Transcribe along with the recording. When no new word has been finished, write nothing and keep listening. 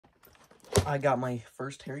I got my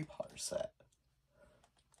first Harry Potter set.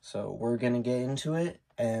 So we're gonna get into it,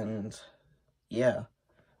 and yeah.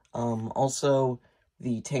 Also,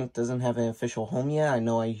 the tank doesn't have an official home yet. I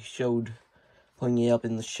know I showed putting it up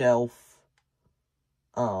in the shelf,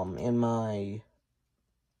 in my,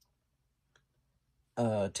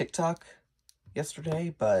 TikTok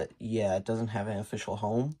yesterday, but yeah, it doesn't have an official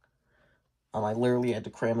home. I literally had to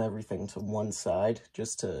cram everything to one side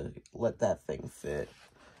just to let that thing fit.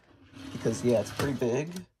 Because, yeah, it's pretty big.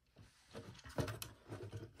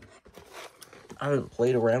 I haven't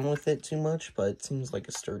played around with it too much, but it seems like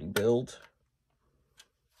a sturdy build.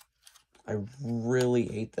 I really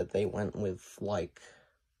hate that they went with, like,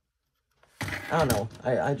 I don't know.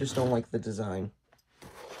 I just don't like the design.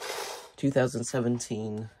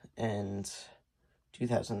 2017 and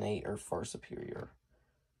 2008 are far superior.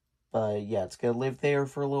 But yeah, it's gonna live there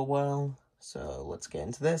for a little while, so let's get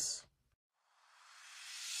into this.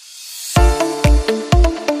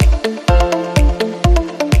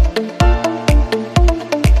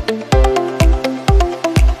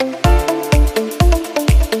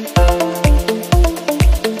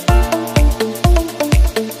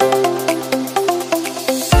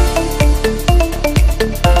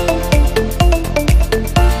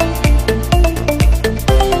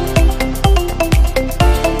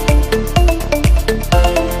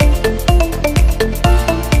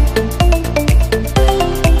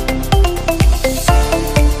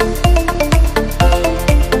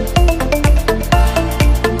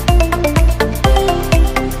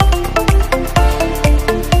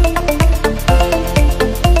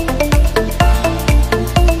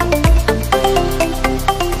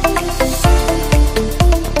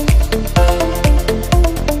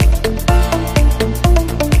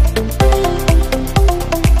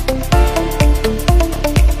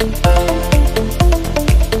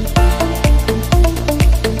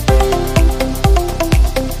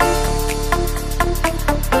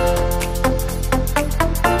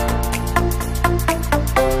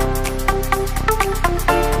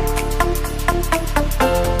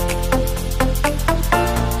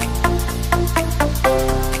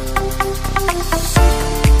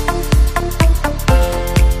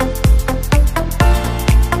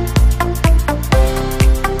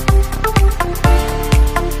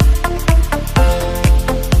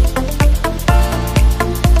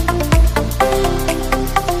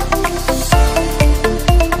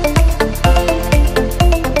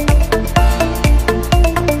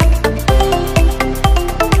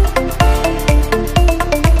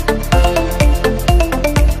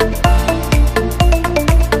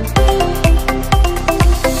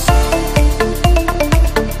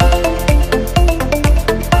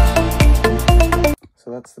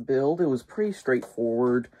 That's the build. It was pretty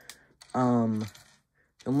straightforward. You'll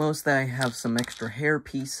notice that I have some extra hair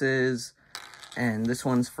pieces, and this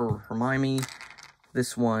one's for Hermione.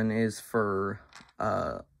 This one is for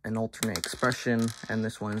an alternate expression, and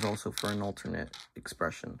this one is also for an alternate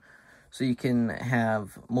expression. So you can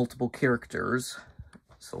have multiple characters.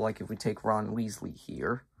 So like if we take Ron Weasley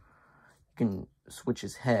here, you can switch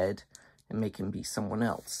his head and make him be someone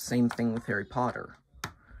else. Same thing with Harry Potter.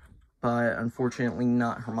 But unfortunately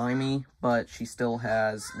not Hermione, but she still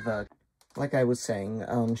has the, like I was saying,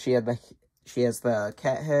 she has the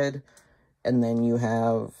cat head, and then you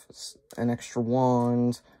have an extra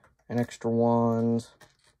wand, an extra wand.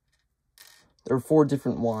 There are 4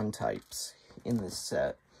 different wand types in this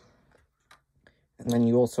set. And then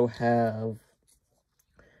you also have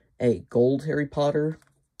a gold Harry Potter,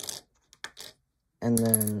 and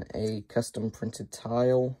then a custom printed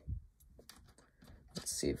tile.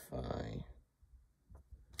 Let's see if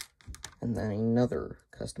and then another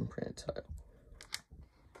custom printed tile.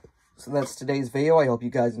 So that's today's video. I hope you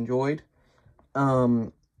guys enjoyed.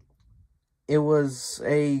 It was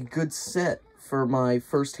a good set for my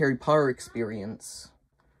first Harry Potter experience.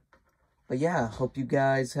 But yeah, hope you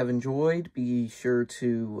guys have enjoyed. Be sure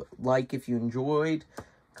to like if you enjoyed.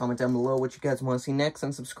 Comment down below what you guys want to see next,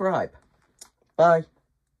 and subscribe. Bye.